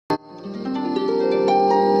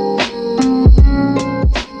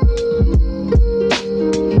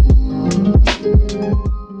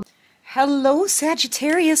Hello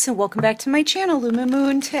Sagittarius, and welcome back to my channel, Luma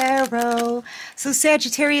Moon Tarot. So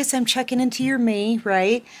Sagittarius, I'm checking into your May,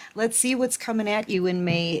 right? Let's see what's coming at you in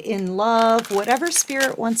May, in love, whatever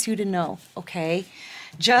spirit wants you to know, okay?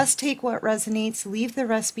 Just take what resonates, leave the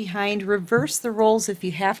rest behind, reverse the roles if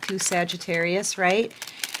you have to, Sagittarius, right?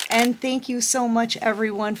 And thank you so much,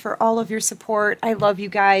 everyone, for all of your support. I love you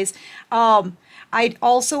guys. I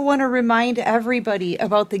also want to remind everybody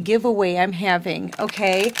about the giveaway I'm having,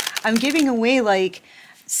 okay? I'm giving away like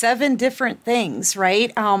 7 different things,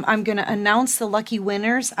 right? I'm going to announce the lucky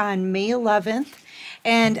winners on May 11th,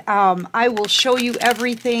 and I will show you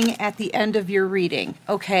everything at the end of your reading,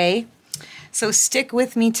 okay? So stick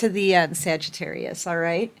with me to the end, Sagittarius, all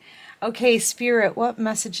right? Okay, Spirit, what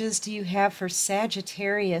messages do you have for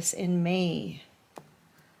Sagittarius in May?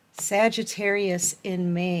 Sagittarius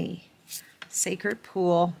in May. Sacred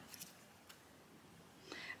Pool.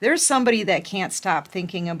 There's somebody that can't stop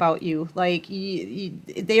thinking about you. Like,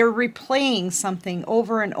 they're replaying something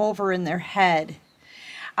over and over in their head.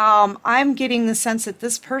 I'm getting the sense that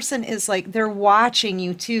this person is like, they're watching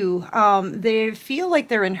you too. They feel like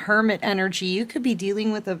they're in hermit energy. You could be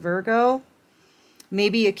dealing with a Virgo,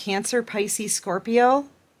 maybe a Cancer, Pisces, Scorpio.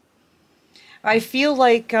 I feel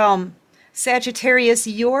like Sagittarius,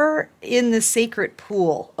 you're in the sacred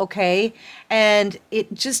pool, okay? And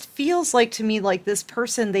it just feels like to me like this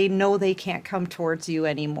person, they know they can't come towards you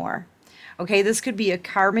anymore. Okay, this could be a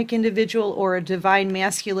karmic individual or a divine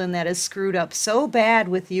masculine that has screwed up so bad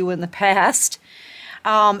with you in the past.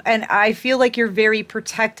 And I feel like you're very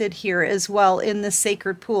protected here as well in the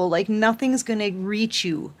sacred pool. Like nothing's going to reach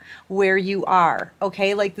you where you are,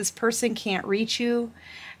 okay? Like this person can't reach you.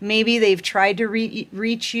 Maybe they've tried to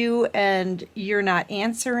reach you and you're not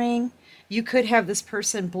answering. You could have this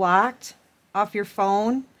person blocked off your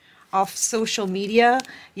phone, off social media.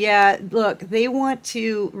 Yeah, look, they want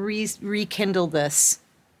to rekindle this.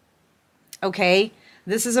 Okay?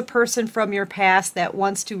 This is a person from your past that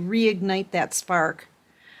wants to reignite that spark.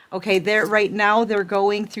 Okay, right now they're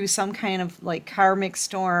going through some kind of like karmic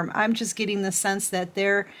storm. I'm just getting the sense that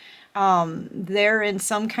they're in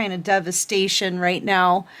some kind of devastation right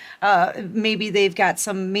now. Maybe they've got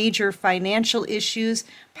some major financial issues,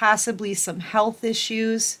 possibly some health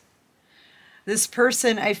issues. This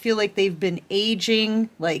person, I feel like they've been aging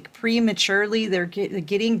like prematurely. They're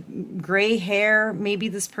getting gray hair. Maybe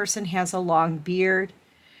this person has a long beard.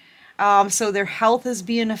 So their health is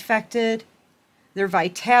being affected. Their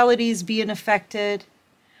vitality is being affected.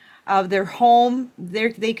 Their home,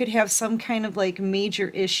 they could have some kind of like major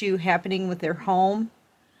issue happening with their home.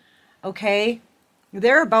 Okay?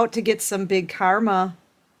 They're about to get some big karma.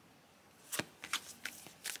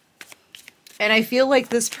 And I feel like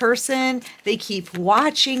this person, they keep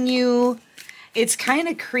watching you. It's kind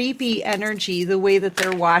of creepy energy, the way that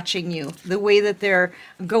they're watching you, the way that they're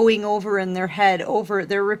going over in their head, they're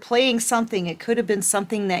replaying something. It could have been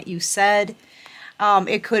something that you said.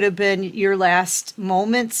 It could have been your last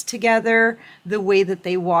moments together, the way that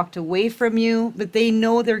they walked away from you, but they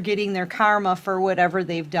know they're getting their karma for whatever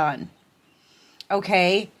they've done.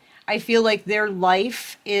 Okay? I feel like their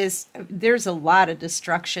life there's a lot of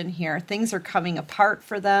destruction here. Things are coming apart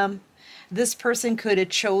for them. This person could have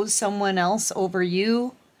chose someone else over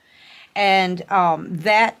you, and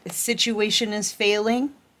that situation is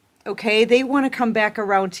failing. Okay, they want to come back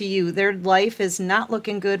around to you. Their life is not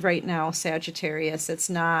looking good right now, Sagittarius. It's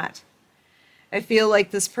not. I feel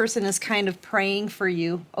like this person is kind of praying for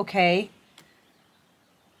you, okay?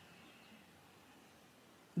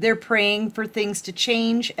 They're praying for things to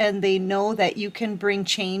change, and they know that you can bring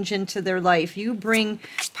change into their life. You bring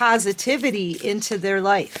positivity into their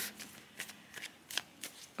life.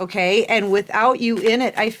 Okay, and without you in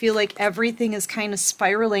it, I feel like everything is kind of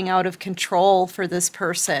spiraling out of control for this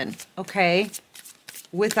person, okay?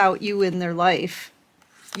 Without you in their life.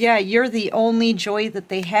 Yeah, you're the only joy that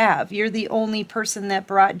they have. You're the only person that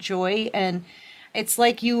brought joy, and it's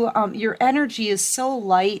like your energy is so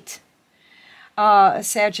light,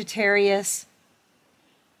 Sagittarius.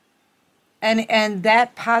 And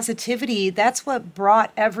that positivity, that's what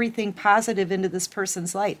brought everything positive into this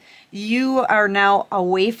person's life. You are now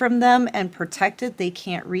away from them and protected. They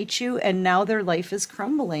can't reach you, and now their life is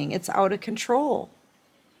crumbling. It's out of control.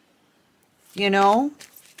 You know?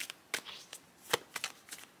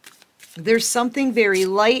 There's something very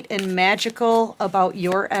light and magical about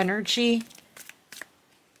your energy.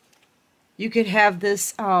 You could have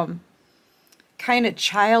this kind of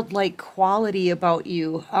childlike quality about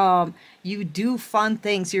you. You do fun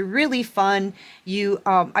things. You're really fun.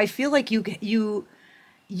 I feel like you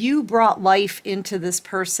brought life into this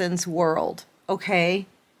person's world, okay?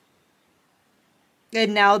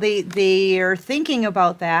 And now they are thinking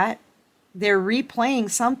about that. They're replaying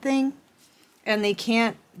something, and they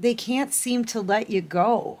can't seem to let you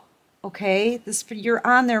go. Okay? You're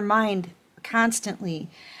on their mind constantly.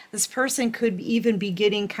 This person could even be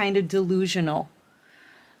getting kind of delusional.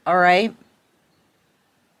 All right?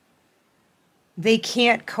 They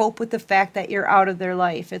can't cope with the fact that you're out of their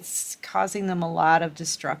life. It's causing them a lot of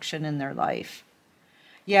destruction in their life.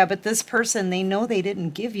 Yeah, but this person, they know they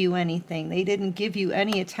didn't give you anything. They didn't give you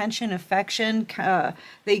any attention, affection.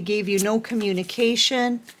 They gave you no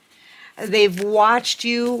communication. They've watched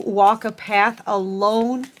you walk a path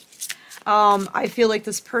alone. I feel like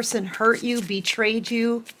this person hurt you, betrayed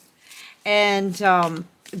you, and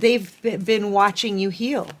they've been watching you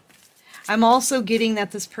heal. I'm also getting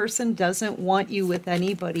that this person doesn't want you with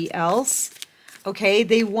anybody else. Okay,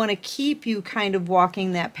 they want to keep you kind of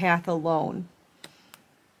walking that path alone.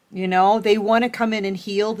 You know, they want to come in and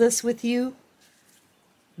heal this with you.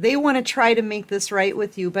 They want to try to make this right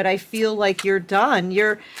with you, but I feel like you're done.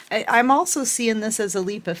 I'm also seeing this as a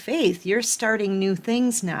leap of faith. You're starting new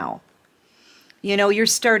things now. You know, you're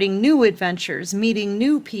starting new adventures, meeting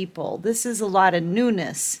new people. This is a lot of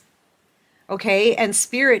newness. Okay, and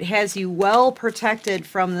Spirit has you well protected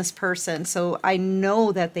from this person, so I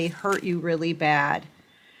know that they hurt you really bad.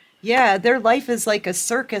 Yeah, their life is like a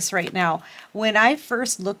circus right now. When I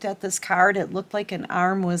first looked at this card, it looked like an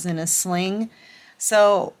arm was in a sling.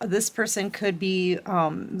 So this person could be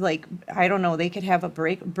like, I don't know, they could have a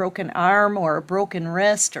broken arm or a broken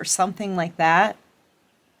wrist or something like that.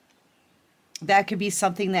 That could be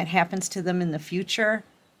something that happens to them in the future.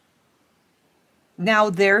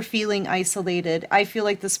 Now they're feeling isolated. I feel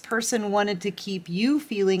like this person wanted to keep you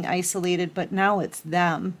feeling isolated, but now it's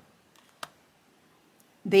them.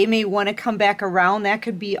 They may want to come back around. That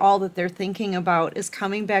could be all that they're thinking about, is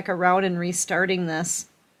coming back around and restarting this.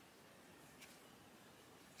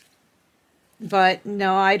 But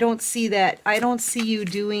no, I don't see that. I don't see you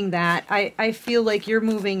doing that. I feel like you're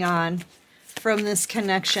moving on from this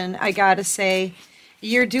connection. I gotta say,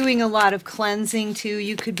 you're doing a lot of cleansing too.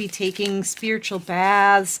 You could be taking spiritual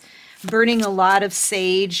baths, burning a lot of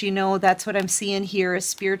sage. You know, that's what I'm seeing here, a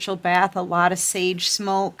spiritual bath, a lot of sage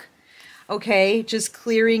smoke. Okay, just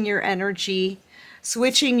clearing your energy,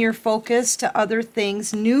 switching your focus to other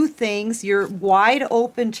things, new things. You're wide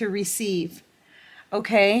open to receive.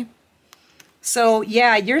 Okay, so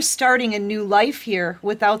yeah, you're starting a new life here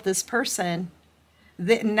without this person.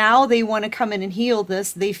 Now they want to come in and heal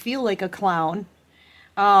this. They feel like a clown.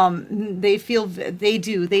 They feel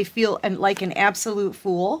like an absolute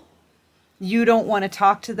fool. You don't want to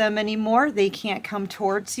talk to them anymore. They can't come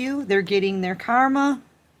towards you. They're getting their karma.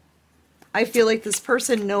 I feel like this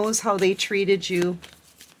person knows how they treated you.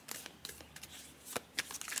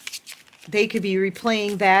 They could be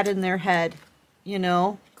replaying that in their head, you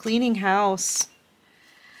know, cleaning house.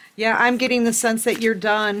 Yeah, I'm getting the sense that you're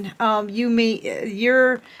done.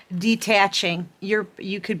 You're detaching.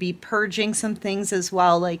 You could be purging some things as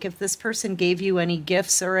well. Like if this person gave you any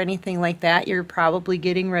gifts or anything like that, you're probably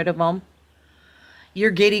getting rid of them.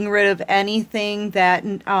 You're getting rid of anything that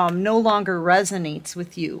no longer resonates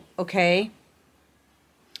with you, okay?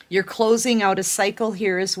 You're closing out a cycle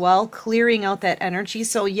here as well, clearing out that energy.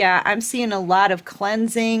 So yeah, I'm seeing a lot of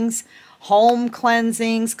cleansings, home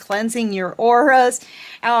cleansings, cleansing your auras.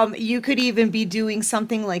 You could even be doing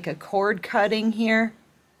something like a cord cutting here.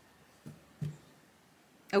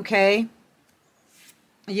 Okay?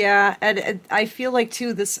 Yeah, and I feel like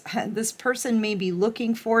too this person may be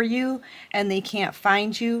looking for you and they can't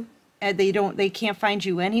find you, and they can't find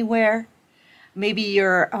you anywhere. Maybe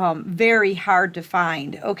you're very hard to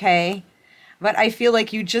find, okay? But I feel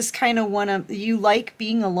like you just kind of you like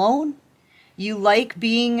being alone. You like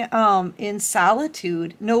being in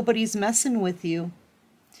solitude. Nobody's messing with you.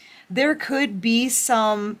 There could be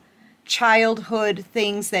some childhood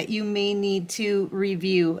things that you may need to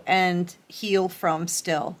review and heal from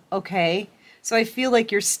still, okay? So I feel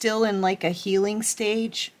like you're still in like a healing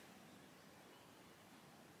stage.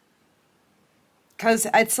 Because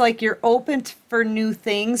it's like you're open for new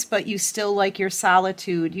things, but you still like your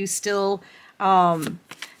solitude. You still,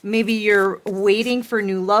 maybe you're waiting for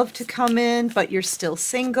new love to come in, but you're still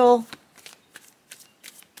single.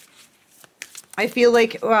 I feel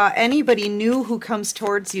like anybody new who comes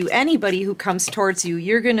towards you,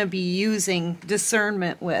 you're going to be using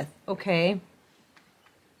discernment with, okay?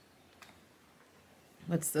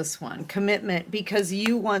 What's this one? Commitment, because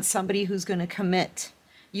you want somebody who's going to commit.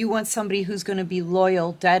 You want somebody who's going to be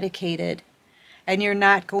loyal, dedicated, and you're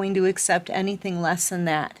not going to accept anything less than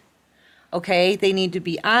that. Okay? They need to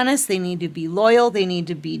be honest, they need to be loyal, they need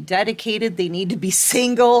to be dedicated, they need to be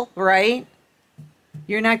single, right?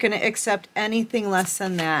 You're not going to accept anything less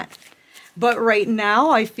than that. But right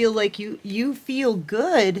now, I feel like you feel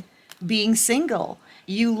good being single.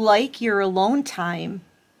 You like your alone time,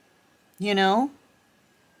 you know?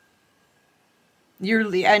 You're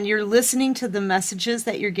listening to the messages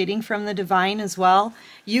that you're getting from the divine as well.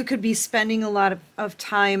 You could be spending a lot of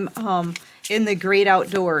time in the great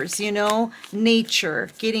outdoors, you know, nature,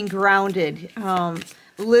 getting grounded,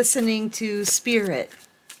 listening to spirit.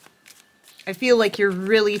 I feel like you're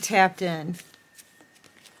really tapped in.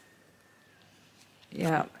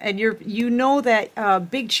 Yeah, and you know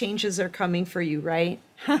that big changes are coming for you, right?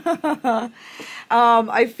 I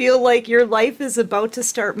feel like your life is about to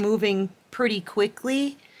start moving pretty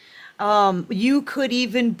quickly. You could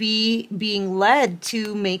even be being led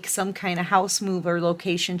to make some kind of house move or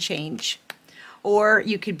location change. Or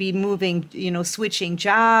you could be moving, you know, switching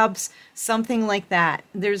jobs, something like that.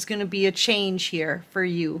 There's going to be a change here for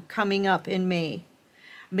you coming up in May.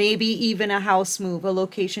 Maybe even a house move, a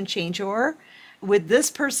location change, or with this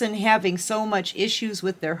person having so much issues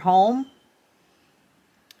with their home,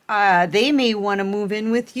 they may want to move in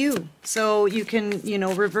with you. So you can, you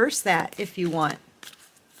know, reverse that if you want.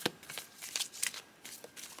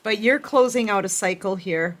 But you're closing out a cycle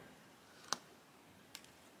here.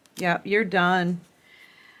 Yeah, you're done.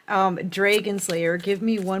 Dragon Slayer, give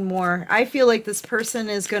me one more. I feel like this person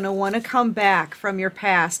is going to want to come back from your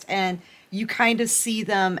past, and you kind of see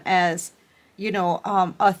them as, you know,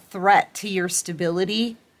 a threat to your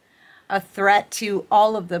stability, a threat to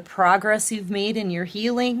all of the progress you've made in your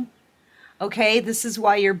healing. Okay, this is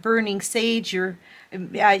why you're burning sage. You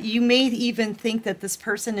may even think that this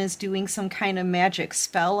person is doing some kind of magic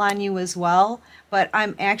spell on you as well, but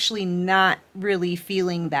I'm actually not really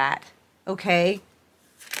feeling that. Okay?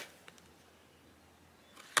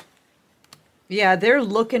 Yeah, they're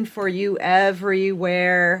looking for you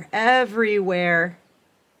everywhere, everywhere.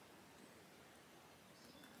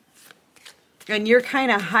 And you're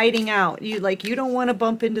kind of hiding out. You don't want to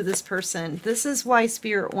bump into this person. This is why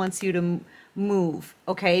Spirit wants you to move.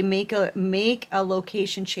 Okay, make a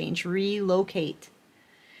location change, relocate.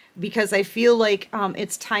 Because I feel like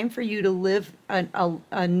it's time for you to live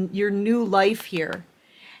your new life here.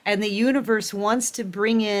 And the universe wants to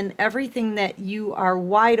bring in everything that you are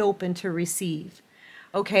wide open to receive.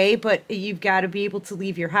 Okay, but you've got to be able to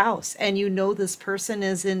leave your house. And you know this person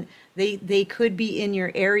is in, they could be in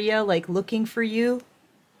your area, like looking for you.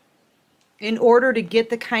 In order to get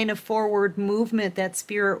the kind of forward movement that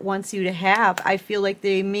Spirit wants you to have, I feel like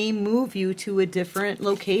they may move you to a different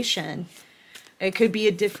location. It could be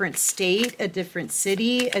a different state, a different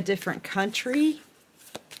city, a different country.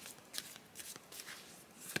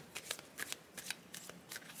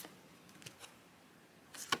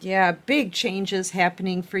 Yeah, big changes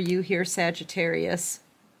happening for you here, Sagittarius.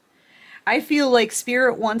 I feel like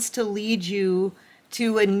Spirit wants to lead you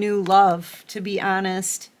to a new love, to be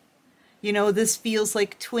honest. You know, this feels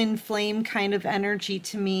like twin flame kind of energy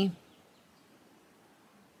to me.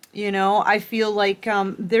 You know, I feel like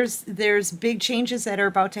there's big changes that are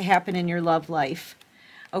about to happen in your love life.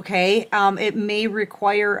 Okay, it may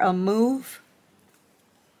require a move.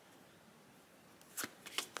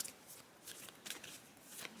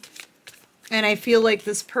 And I feel like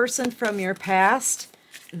this person from your past,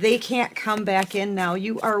 they can't come back in now.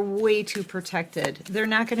 You are way too protected. They're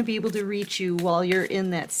not going to be able to reach you while you're in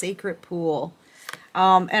that sacred pool.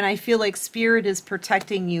 And I feel like Spirit is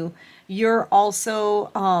protecting you. You're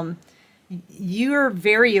also, you're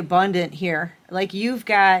very abundant here. Like you've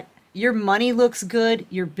got, your money looks good.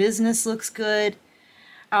 Your business looks good.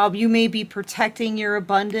 You may be protecting your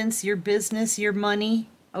abundance, your business, your money.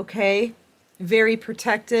 Okay. Very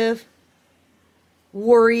protective.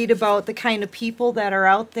 Worried about the kind of people that are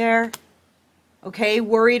out there. Okay,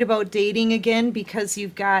 worried about dating again because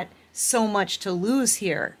you've got so much to lose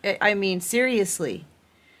here. I mean, seriously.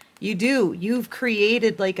 You do. You've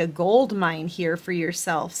created like a gold mine here for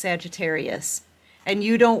yourself, Sagittarius. And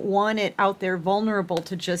you don't want it out there vulnerable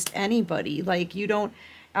to just anybody. Like you don't,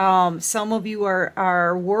 some of you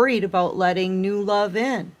are worried about letting new love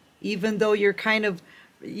in. Even though you're kind of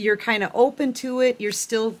open to it, you're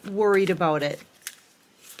still worried about it.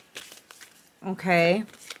 Okay,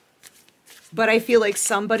 but I feel like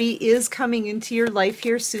somebody is coming into your life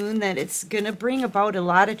here soon that it's going to bring about a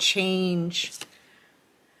lot of change.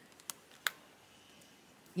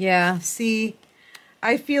 Yeah, see,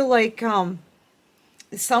 I feel like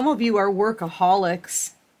some of you are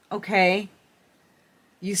workaholics, okay?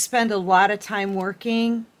 You spend a lot of time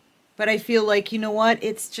working, but I feel like, you know what,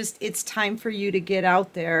 it's time for you to get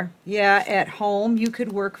out there. Yeah, at home, you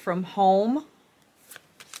could work from home.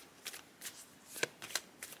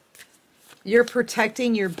 You're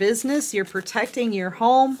protecting your business, you're protecting your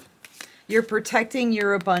home, you're protecting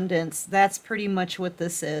your abundance. That's pretty much what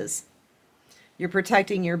this is. You're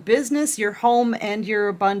protecting your business, your home, and your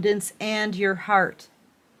abundance, and your heart.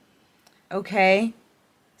 Okay?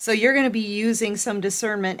 So you're going to be using some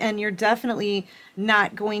discernment, and you're definitely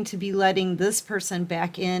not going to be letting this person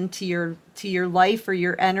back into your life or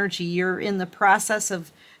your energy. You're in the process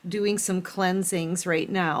of doing some cleansings right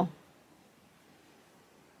now.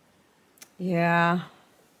 Yeah.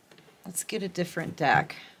 Let's get a different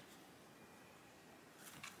deck.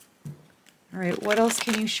 All right, what else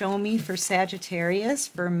can you show me for Sagittarius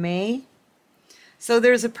for May? So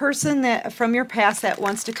there's a person that from your past that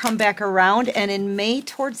wants to come back around, and in May,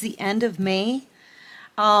 towards the end of May,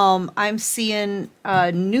 I'm seeing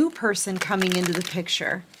a new person coming into the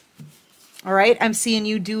picture. All right, I'm seeing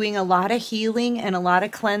you doing a lot of healing and a lot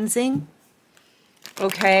of cleansing.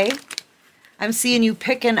 Okay, I'm seeing you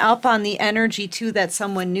picking up on the energy too that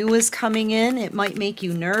someone new is coming in. It might make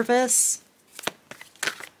you nervous.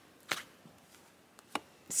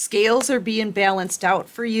 Scales are being balanced out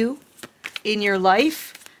for you in your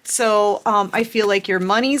life. So I feel like your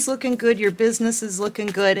money's looking good, your business is looking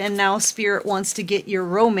good, and now Spirit wants to get your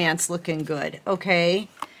romance looking good, okay?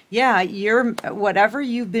 Yeah, whatever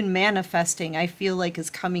you've been manifesting, I feel like is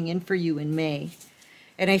coming in for you in May.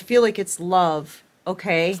 And I feel like it's love,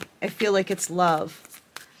 okay? I feel like it's love.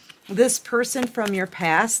 This person from your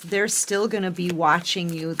past, they're still going to be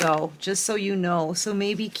watching you, though, just so you know. So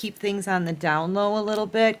maybe keep things on the down low a little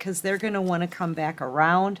bit, because they're going to want to come back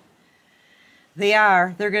around.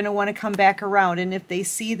 They're going to want to come back around. And if they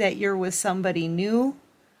see that you're with somebody new,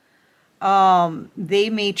 they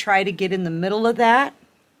may try to get in the middle of that.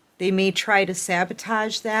 They may try to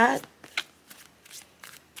sabotage that.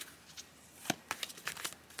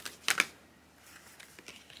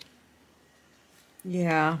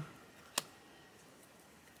 Yeah.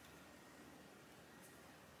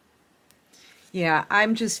 Yeah,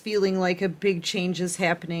 I'm just feeling like a big change is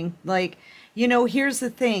happening. Like, you know, here's the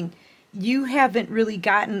thing. You haven't really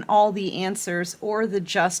gotten all the answers or the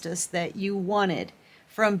justice that you wanted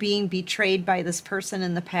from being betrayed by this person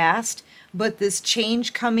in the past. But this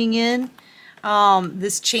change coming in,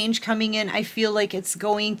 I feel like it's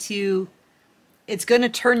going to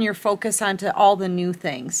turn your focus onto all the new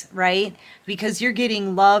things, right? Because you're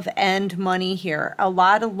getting love and money here. A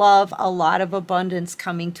lot of love, a lot of abundance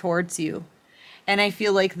coming towards you. And I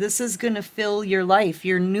feel like this is going to fill your life,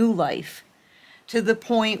 your new life, to the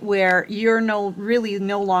point where you're really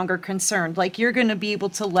no longer concerned. Like, you're going to be able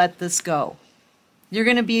to let this go. You're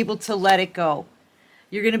going to be able to let it go.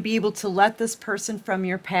 You're going to be able to let this person from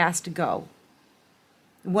your past go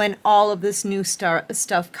when all of this new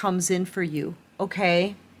stuff comes in for you,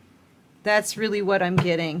 okay? That's really what I'm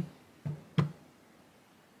getting.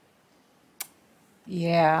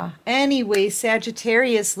 Yeah. Anyway,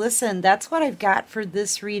 Sagittarius, listen, that's what I've got for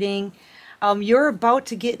this reading. You're about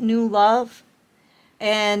to get new love,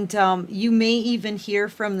 and you may even hear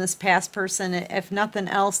from this past person. If nothing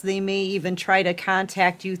else, they may even try to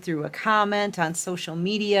contact you through a comment on social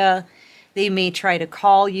media. They may try to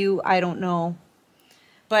call you. I don't know.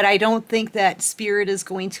 But I don't think that Spirit is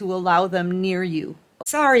going to allow them near you.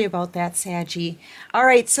 Sorry about that, Saggy. All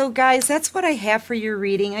right, so guys, that's what I have for your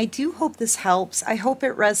reading. I do hope this helps. I hope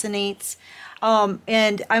it resonates.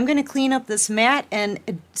 And I'm going to clean up this mat, and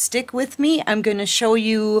stick with me. I'm going to show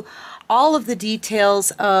you all of the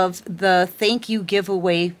details of the thank you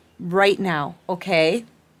giveaway right now, okay?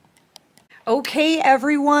 Okay,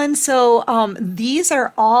 everyone, so these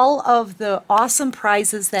are all of the awesome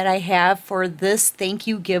prizes that I have for this thank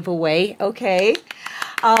you giveaway, okay?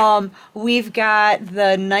 We've got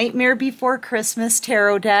the Nightmare Before Christmas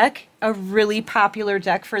tarot deck, a really popular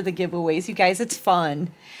deck for the giveaways. You guys, it's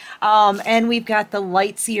fun. And we've got the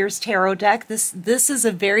Lightseers tarot deck. This is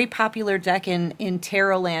a very popular deck in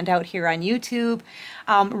tarot land out here on YouTube.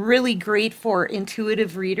 Really great for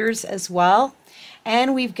intuitive readers as well.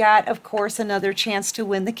 And we've got, of course, another chance to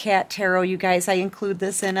win the Cat Tarot. You guys, I include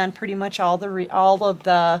this in on pretty much all of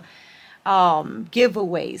the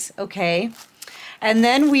giveaways, okay? And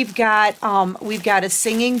then we've got a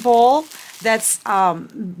singing bowl that's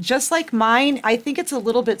just like mine. I think it's a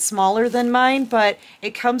little bit smaller than mine, but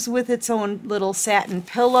it comes with its own little satin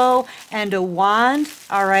pillow and a wand.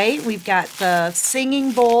 All right, we've got the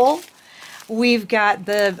singing bowl. We've got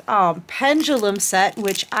the pendulum set,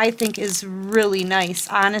 which I think is really nice.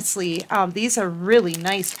 Honestly, these are really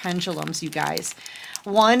nice pendulums, you guys.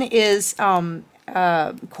 One is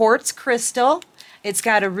quartz crystal, It's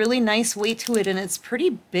got a really nice weight to it, and it's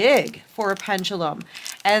pretty big for a pendulum.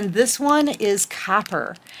 And this one is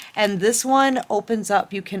copper. And this one opens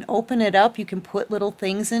up. You can open it up. You can put little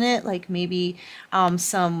things in it, like maybe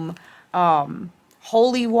some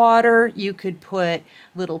holy water. You could put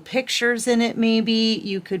little pictures in it, maybe.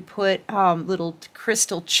 You could put little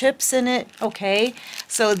crystal chips in it, okay?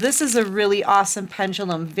 So this is a really awesome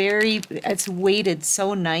pendulum. It's weighted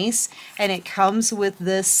so nice, and it comes with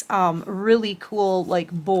this really cool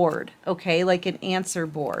like board, okay? Like an answer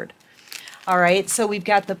board. All right, so we've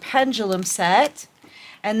got the pendulum set.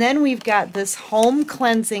 And then we've got this home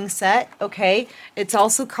cleansing set, okay? It's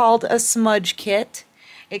also called a smudge kit.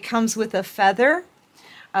 It comes with a feather,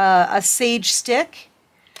 a sage stick,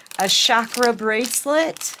 a chakra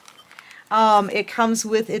bracelet. It comes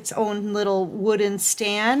with its own little wooden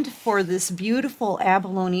stand for this beautiful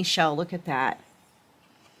abalone shell. Look at that.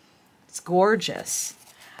 It's gorgeous.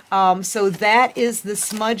 So that is the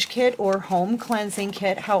smudge kit or home cleansing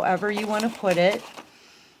kit, however you want to put it.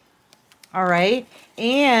 All right.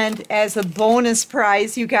 And as a bonus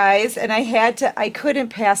prize, you guys, and I couldn't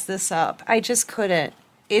pass this up. I just couldn't.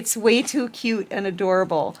 It's way too cute and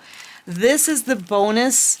adorable. This is the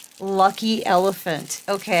bonus lucky elephant,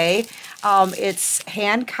 okay? It's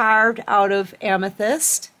hand carved out of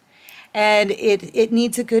amethyst, and it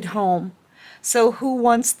needs a good home. So who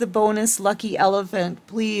wants the bonus lucky elephant?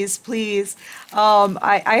 Please, please.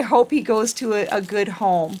 I hope he goes to a good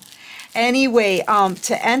home. Anyway,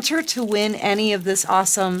 to enter to win any of these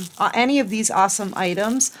awesome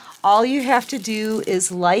items, all you have to do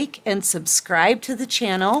is like and subscribe to the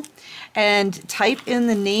channel and type in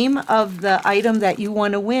the name of the item that you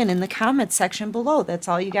want to win in the comment section below. That's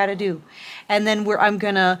all you got to do. And then I'm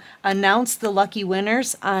going to announce the lucky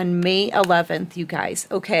winners on May 11th, you guys,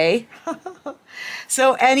 okay?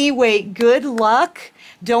 So anyway, good luck.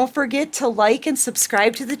 Don't forget to like and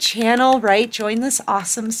subscribe to the channel, right? Join this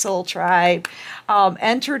awesome soul tribe.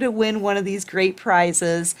 Enter to win one of these great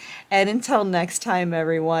prizes. And until next time,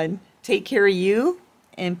 everyone, take care of you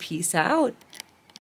and peace out.